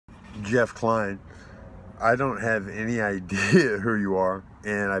Jeff Klein. I don't have any idea who you are,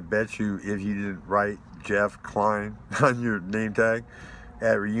 and I bet you if you didn't write Jeff Klein on your name tag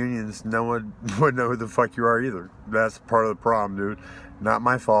at reunions, no one would know who the fuck you are either. That's part of the problem, dude. Not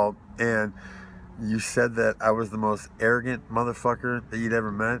my fault. And you said that I was the most arrogant motherfucker that you'd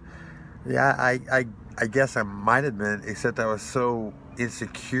ever met. Yeah, I guess I might have been, except I was so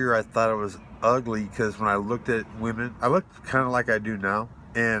insecure I thought I was ugly, because when I looked at women, I looked kind of like I do now.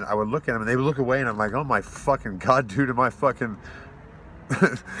 And I would look at them and they would look away, and I'm like, oh my fucking God, dude, am I fucking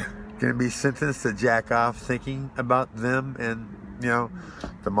gonna be sentenced to jack off thinking about them and, you know,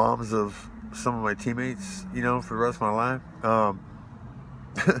 the moms of some of my teammates, you know, for the rest of my life?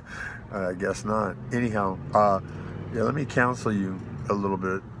 I guess not. Anyhow, yeah, let me counsel you a little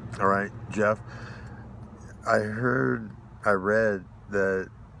bit. All right, Jeff. I read that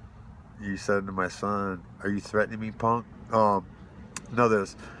you said to my son, are you threatening me, punk? Know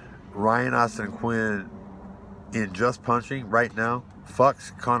this, Ryan Austin Quinn in Just Punching right now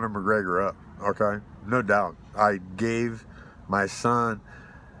fucks Conor McGregor up, okay? No doubt. I gave my son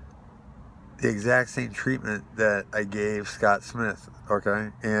the exact same treatment that I gave Scott Smith,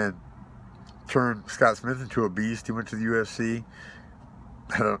 okay? And turned Scott Smith into a beast. He went to the UFC.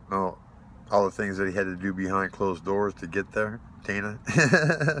 I don't know all the things that he had to do behind closed doors to get there, Dana.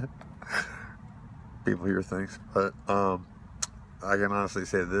 People hear things, but I can honestly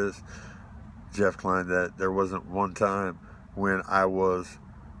say this, Jeff Klein, that there wasn't one time when I was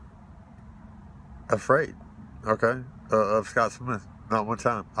afraid, okay, of Scott Smith. Not one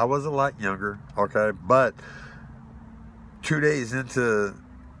time. I was a lot younger, okay, but 2 days into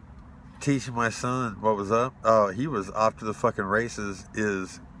teaching my son what was up, he was off to the fucking races,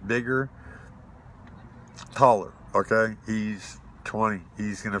 is bigger, taller, okay? He's 20.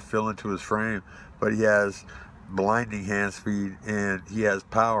 He's going to fill into his frame, but he has blinding hand speed and he has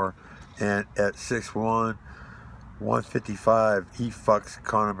power, and at 6'1", 155, he fucks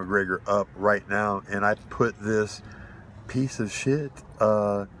Conor McGregor up right now. And I put this piece of shit,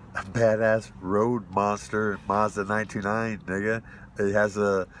 a badass road monster Mazda 929, nigga. It has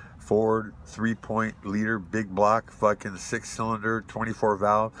a Ford 3-point liter big block fucking 6-cylinder 24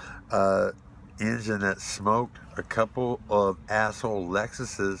 valve engine that smoked a couple of asshole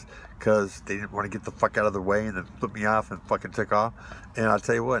Lexuses because they didn't want to get the fuck out of the way and then flip me off and fucking took off. And I'll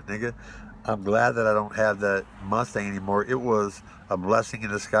tell you what, nigga, I'm glad that I don't have that Mustang anymore. It was a blessing in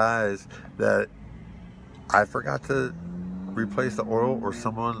disguise that I forgot to replace the oil, or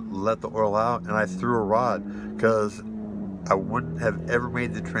someone let the oil out and I threw a rod, because I wouldn't have ever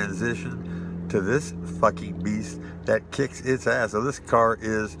made the transition to this fucking beast that kicks its ass. So this car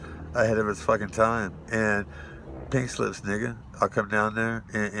is ahead of its fucking time. And pink slips, nigga. I'll come down there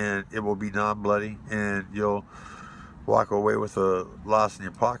and it will be non-bloody and you'll walk away with a loss in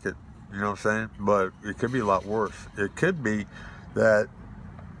your pocket. You know what I'm saying? But it could be a lot worse. It could be that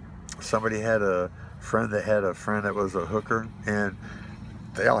somebody had a friend that had a friend that was a hooker, and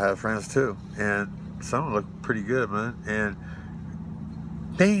they all have friends too. And some of them look pretty good, man. And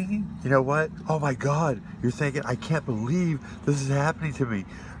bang, you know what? Oh my God. You're thinking, I can't believe this is happening to me.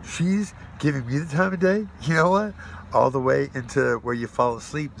 She's giving me the time of day. You know what? All the way into where you fall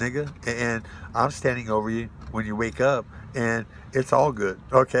asleep, nigga. And I'm standing over you when you wake up, and it's all good,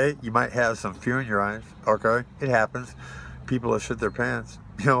 okay? You might have some fear in your eyes, okay? It happens. People will shit their pants.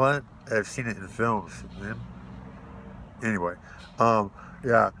 You know what? I've seen it in films, man. Anyway,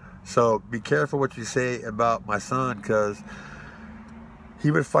 yeah. So be careful what you say about my son, because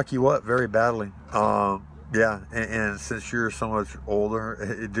he would fuck you up very badly. Yeah, and since you're so much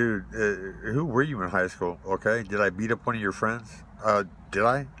older, dude, who were you in high school? Okay, did I beat up one of your friends? Did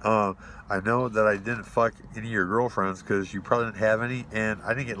I? I know that I didn't fuck any of your girlfriends, because you probably didn't have any, and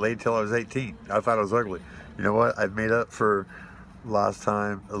I didn't get laid till I was 18. I thought I was ugly. You know what? I've made up for last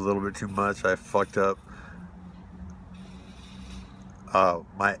time a little bit too much. I fucked up.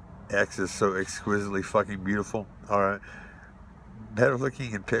 My ex is so exquisitely fucking beautiful. All right. Better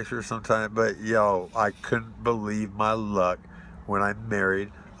looking in pictures sometimes, but yo, I couldn't believe my luck when I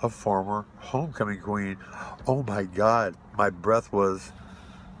married a former homecoming queen. Oh my God, my breath was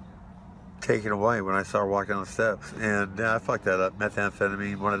taken away when I saw her walking down the steps. And I fucked that up.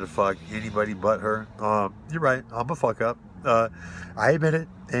 Methamphetamine, wanted to fuck anybody but her. You're right, I'm a fuck up. I admit it,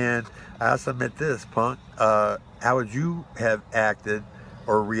 and I also admit this, punk. How would you have acted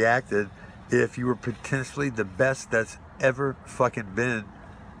or reacted if you were potentially the best that's ever fucking been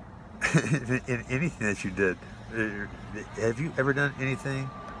in anything that you did? Have you ever done anything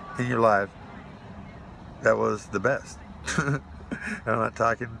in your life that was the best? I'm not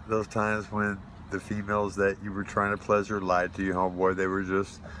talking those times when the females that you were trying to pleasure lied to you, homeboy. They were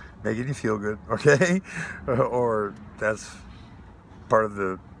just making you feel good, okay? Or that's part of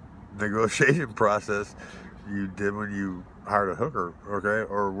the negotiation process you did when you hired a hooker, okay?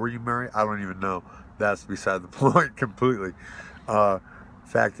 Or were you married? I don't even know. That's beside the point completely.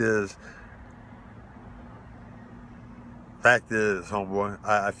 Fact is, homeboy,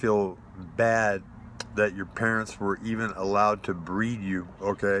 I feel bad that your parents were even allowed to breed you,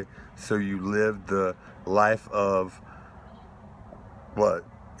 okay? So you lived the life of what?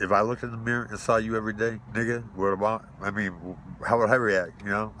 If I looked in the mirror and saw you every day, nigga, what about? I mean, how would I react?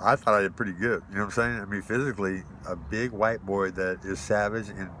 You know, I thought I did pretty good. You know what I'm saying? I mean, physically, a big white boy that is savage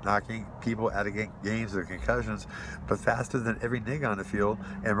and knocking people out of games with concussions, but faster than every nigga on the field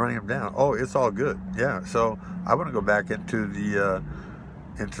and running them down. Oh, it's all good. Yeah. So I want to go back into the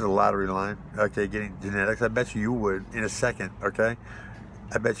lottery line. Okay, getting genetics. I bet you would in a second. Okay.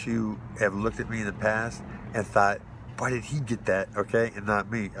 I bet you have looked at me in the past and thought, why did he get that, okay, and not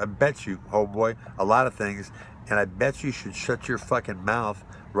me? I bet you, oh boy, a lot of things, and I bet you should shut your fucking mouth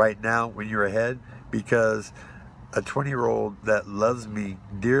right now when you're ahead, because a 20-year-old that loves me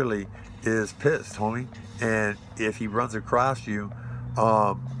dearly is pissed, homie, and if he runs across you,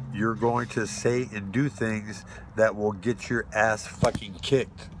 you're going to say and do things that will get your ass fucking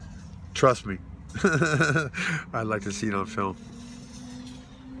kicked. Trust me. I'd like to see it on film.